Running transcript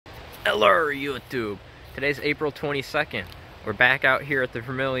Hello YouTube! Today's April 22nd. We're back out here at the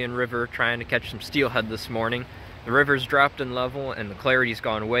Vermilion River trying to catch some steelhead this morning. The river's dropped in level and the clarity's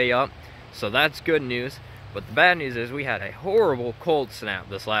gone way up, so that's good news. But the bad news is we had a horrible cold snap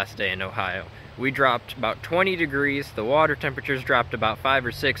this last day in Ohio. We dropped about 20 degrees, the water temperatures dropped about 5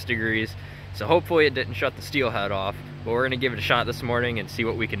 or 6 degrees, so hopefully it didn't shut the steelhead off. But we're going to give it a shot this morning and see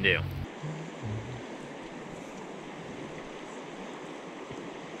what we can do.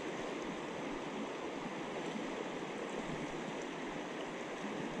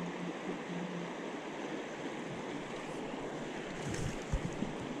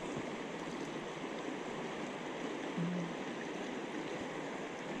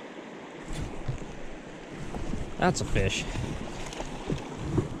 That's a fish.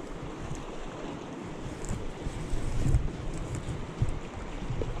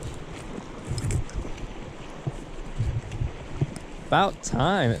 About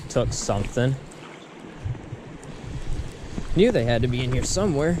time it took something. Knew they had to be in here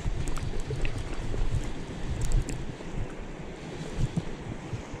somewhere.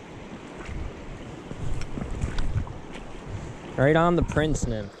 Right on the prince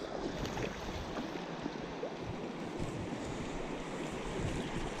nymph.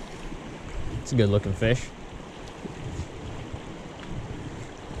 It's a good looking fish.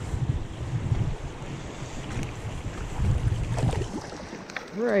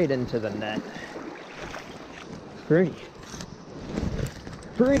 Right into the net. Pretty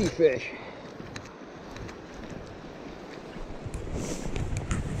fish.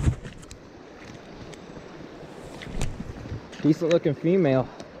 Decent looking female.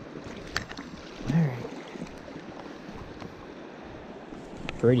 All right.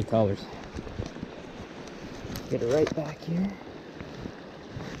 Pretty colors. Get it right back here.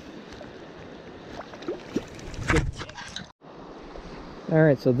 All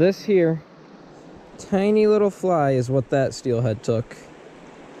right, so this here tiny little fly is what that steelhead took.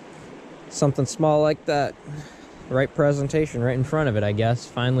 Something small like that. Right presentation right in front of it, I guess.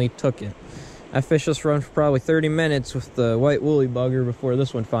 Finally took it. I fished this run for probably 30 minutes with the white woolly bugger before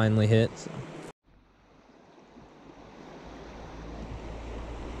this one finally hit. So.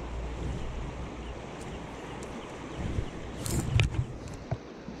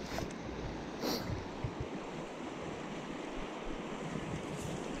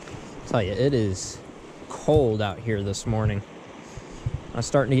 Tell you, it is cold out here this morning. I'm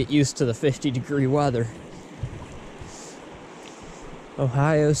starting to get used to the 50-degree weather.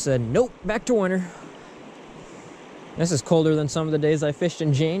 Ohio said, nope, back to winter. This is colder than some of the days I fished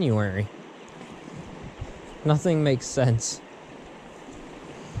in January. Nothing makes sense.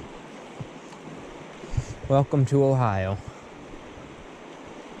 Welcome to Ohio.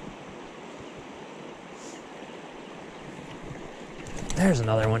 There's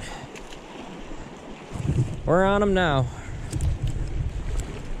another one. We're on them now.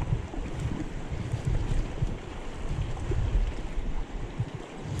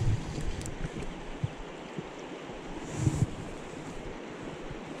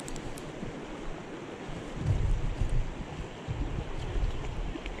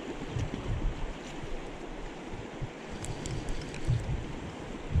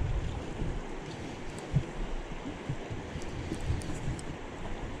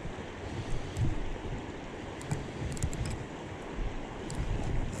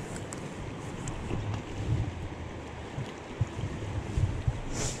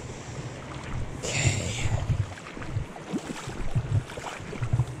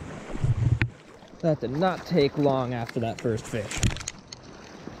 That did not take long after that first fish.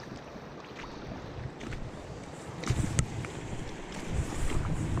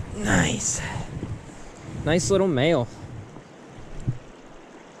 Nice. Nice little male.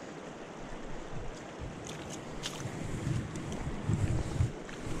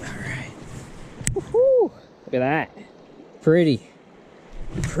 All right. Woohoo! Look at that. Pretty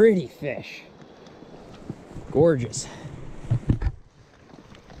fish. Gorgeous.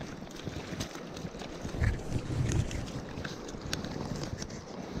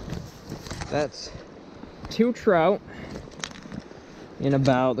 That's 2 trout in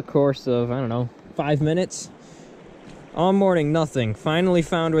about the course of, I don't know, 5 minutes. All morning, nothing. Finally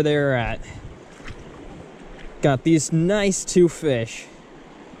found where they were at. Got these nice 2 fish.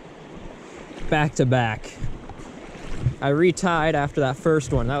 Back to back. I retied after that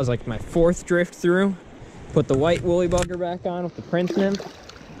first one. That was like my 4th drift through. Put the white woolly bugger back on with the prince nymph,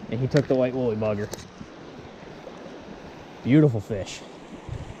 and he took the white woolly bugger. Beautiful fish.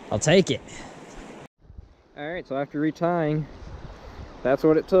 I'll take it. All right, so after retying, that's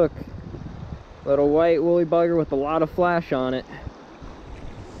what it took. Little white woolly bugger with a lot of flash on it.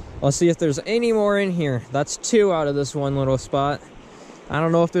 Let's see if there's any more in here. That's 2 out of this one little spot. I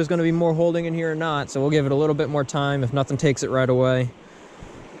don't know if there's going to be more holding in here or not, so we'll give it a little bit more time. If nothing takes it right away,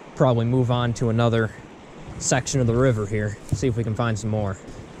 probably move on to another section of the river here, see if we can find some more.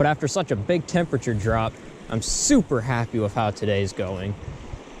 But after such a big temperature drop, I'm super happy with how today's going.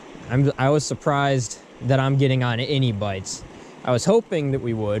 I was surprised that I'm getting on any bites. I was hoping that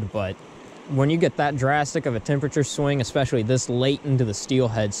we would, but when you get that drastic of a temperature swing, especially this late into the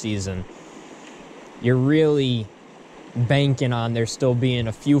steelhead season, you're really banking on there still being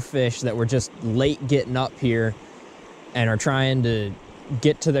a few fish that were just late getting up here and are trying to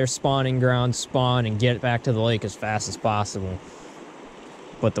get to their spawning ground, spawn, and get back to the lake as fast as possible.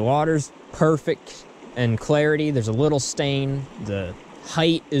 But the water's perfect and clarity. There's a little stain. The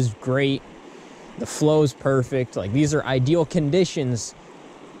height is great. The flow's perfect. Like, these are ideal conditions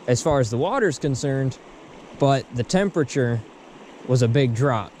as far as the water's concerned, but the temperature was a big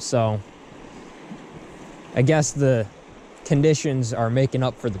drop. So I guess the conditions are making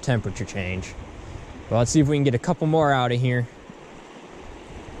up for the temperature change. Well, let's see if we can get a couple more out of here.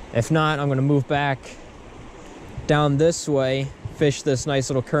 If not, I'm going to move back down this way, fish this nice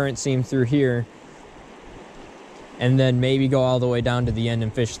little current seam through here, and then maybe go all the way down to the end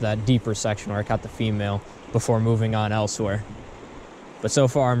and fish that deeper section where I caught the female before moving on elsewhere. But so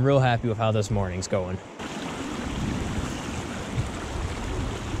far, I'm real happy with how this morning's going.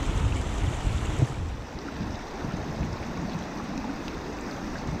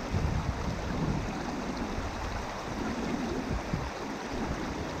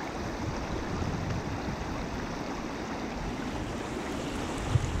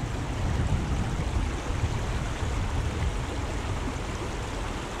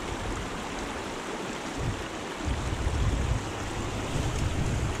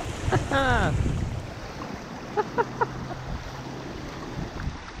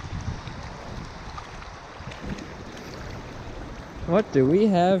 What do we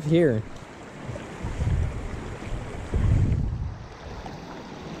have here?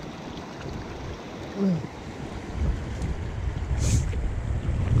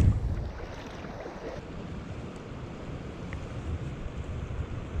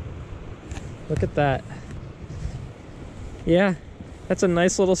 Look at that. Yeah, that's a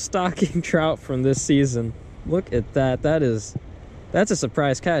nice little stocking trout from this season. Look at that. That's a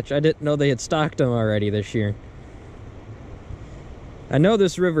surprise catch. I didn't know they had stocked them already this year. I know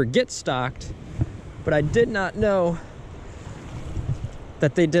this river gets stocked, but I did not know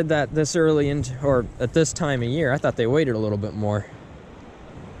that they did that this early or at this time of year. I thought they waited a little bit more.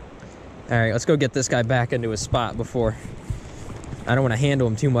 All right, let's go get this guy back into his spot before. I don't want to handle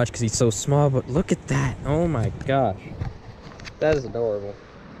him too much because he's so small, but look at that. Oh my gosh. That is adorable.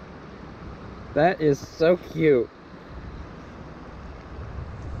 That is so cute.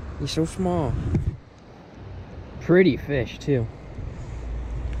 He's so small. Pretty fish too.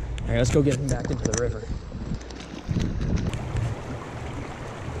 All right, let's go get him back into the river.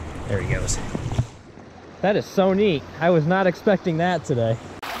 There he goes. That is so neat. I was not expecting that today.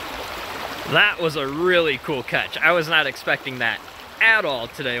 That was a really cool catch. I was not expecting that at all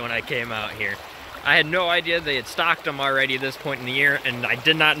today when I came out here. I had no idea they had stocked them already at this point in the year, and I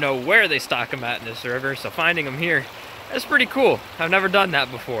did not know where they stock them at in this river, so finding them here, that's pretty cool. I've never done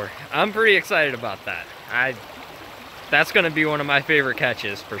that before. I'm pretty excited about that. That's gonna be one of my favorite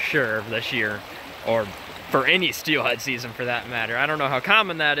catches for sure this year, or for any steelhead season for that matter. I don't know how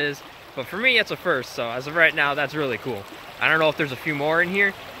common that is, but for me it's a first, so as of right now, that's really cool. I don't know if there's a few more in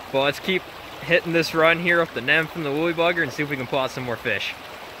here, but let's keep hitting this run here with the nymph and the woolly bugger and see if we can pull out some more fish.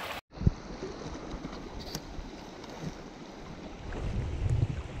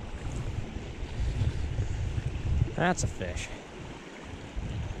 That's a fish.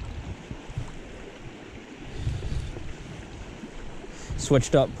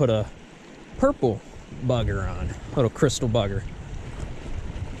 Switched up, put a purple bugger on, little crystal bugger.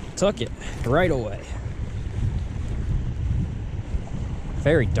 Took it right away.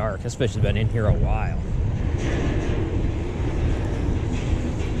 Very dark. This fish has been in here a while.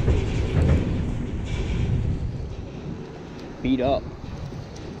 Beat up.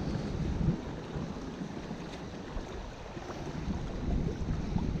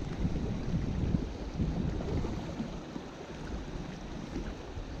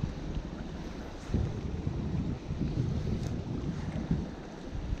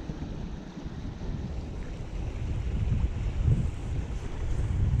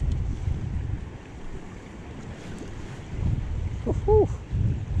 Woohoo.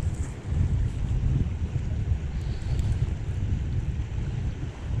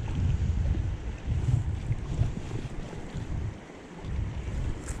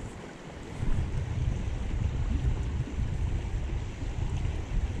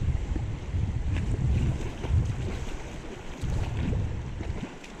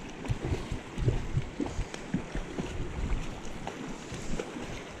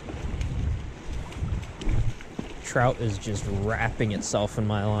 trout is just wrapping itself in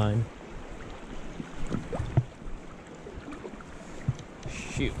my line.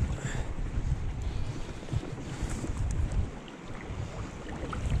 Shoot.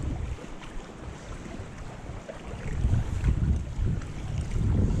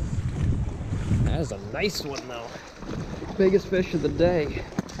 That is a nice one though. Biggest fish of the day.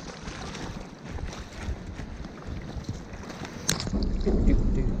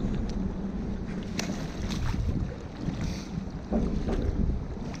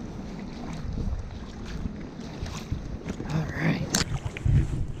 Alright.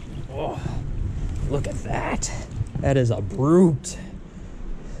 Oh, look at that. That is a brute.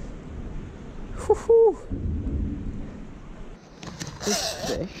 Whew. This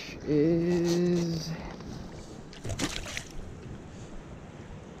fish is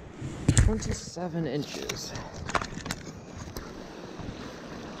 27 inches.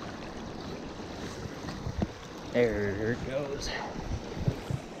 There it goes.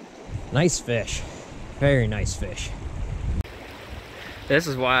 Nice fish. Very nice fish. This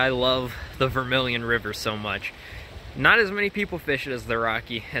is why I love the Vermilion River so much. Not as many people fish it as the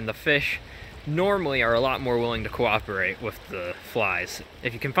Rocky, and the fish normally are a lot more willing to cooperate with the flies.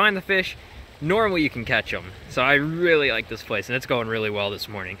 If you can find the fish, normally you can catch them. So I really like this place, and it's going really well this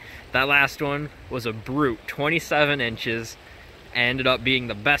morning. That last one was a brute, 27 inches, ended up being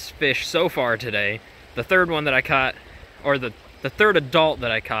the best fish so far today. The third one that I caught, or the third adult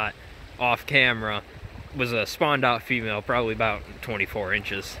that I caught off camera, was a spawned out female, probably about 24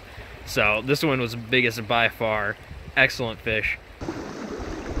 inches. So this one was the biggest by far. Excellent fish.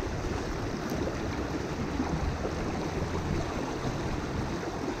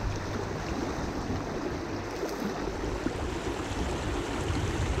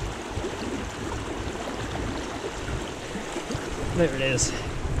 There it is.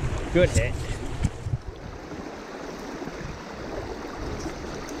 Good hit.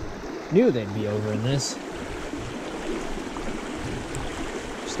 Knew they'd be over in this.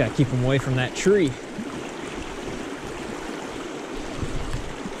 Just gotta keep them away from that tree.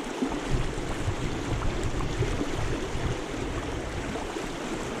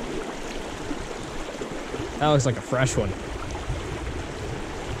 That looks like a fresh one.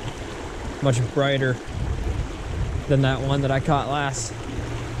 Much brighter than that one that I caught last.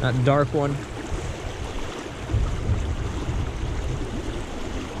 That dark one.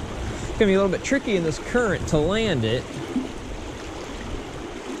 It's gonna be a little bit tricky in this current to land it.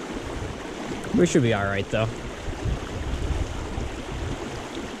 We should be all right though.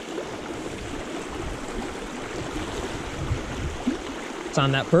 It's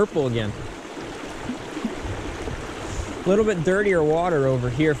on that purple again. A little bit dirtier water over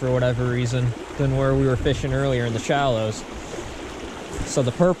here for whatever reason than where we were fishing earlier in the shallows. So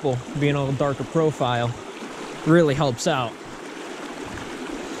the purple being a little darker profile really helps out.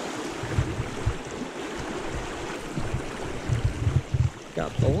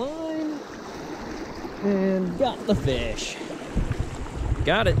 Got the line and got the fish.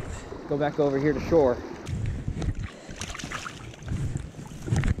 Got it. Go back over here to shore.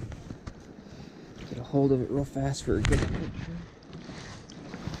 Get a hold of it real fast for a good picture.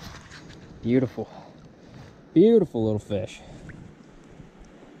 Beautiful. Beautiful little fish.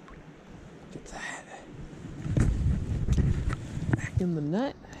 Get that. Back in the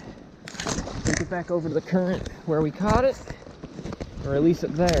net. Take it back over to the current where we caught it. Or release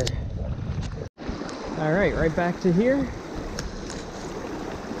it there. Alright, right back to here.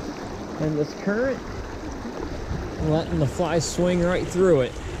 And this current. Letting the fly swing right through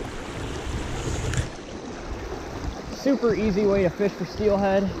it. Super easy way to fish for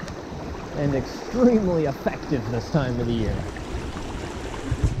steelhead. And extremely effective this time of the year.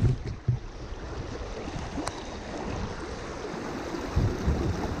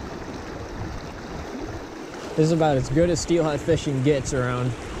 This is about as good as steelhead fishing gets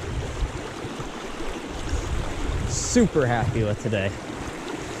around. Super happy with today.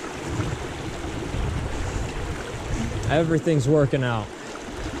 Everything's working out.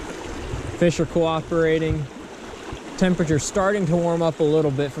 Fish are cooperating. Temperature's starting to warm up a little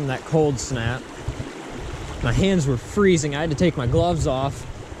bit from that cold snap. My hands were freezing. I had to take my gloves off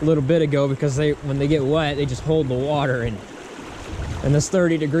a little bit ago because when they get wet, they just hold the water in. And this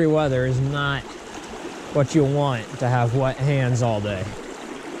 30-degree weather is not what you want to have wet hands all day.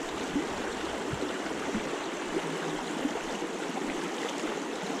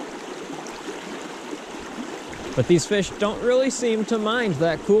 But these fish don't really seem to mind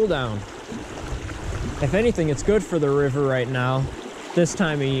that cool down. If anything, it's good for the river right now, this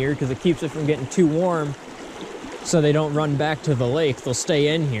time of year, because it keeps it from getting too warm, so they don't run back to the lake. They'll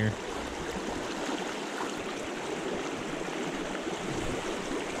stay in here.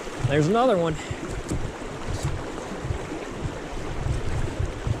 There's another one.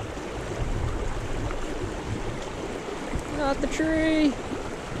 Not the tree.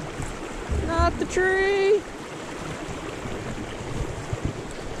 Not the tree.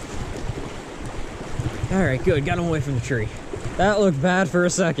 All right, good. Got him away from the tree. That looked bad for a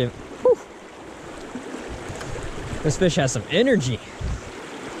second. Whew. This fish has some energy.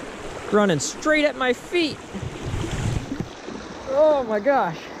 Running straight at my feet. Oh my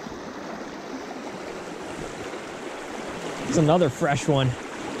gosh. It's another fresh one.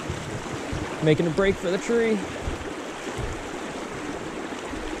 Making a break for the tree.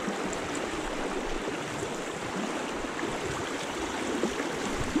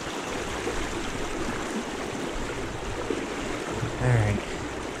 All right,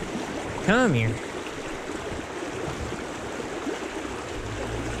 come here.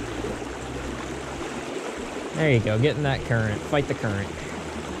 There you go, get in that current, fight the current.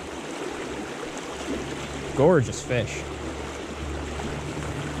 Gorgeous fish.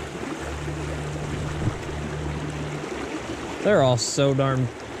 They're all so darn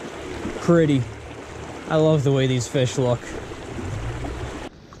pretty. I love the way these fish look.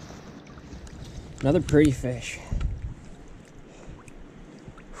 Another pretty fish.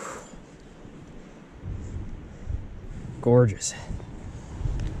 Gorgeous.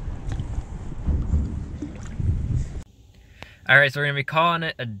 All right, so we're gonna be calling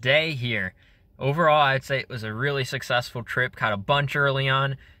it a day here. Overall, I'd say it was a really successful trip. Caught a bunch early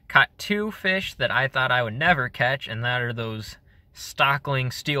on. Caught 2 fish that I thought I would never catch, and that are those stockling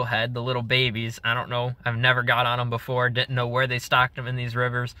steelhead, the little babies. I don't know, I've never got on them before, didn't know where they stocked them in these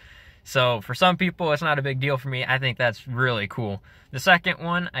rivers. So for some people, it's not a big deal. For me, I think that's really cool. The second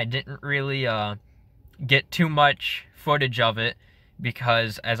one, I didn't really get too much footage of it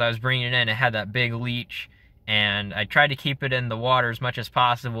because as I was bringing it in, it had that big leech, and I tried to keep it in the water as much as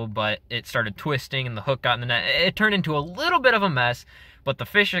possible, but it started twisting and the hook got in the net. It turned into a little bit of a mess, but the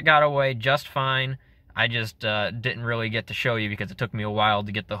fish got away just fine. I just didn't really get to show you because it took me a while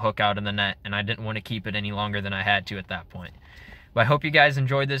to get the hook out in the net, and I didn't want to keep it any longer than I had to at that point. But I hope you guys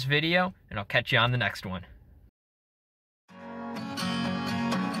enjoyed this video, and I'll catch you on the next one.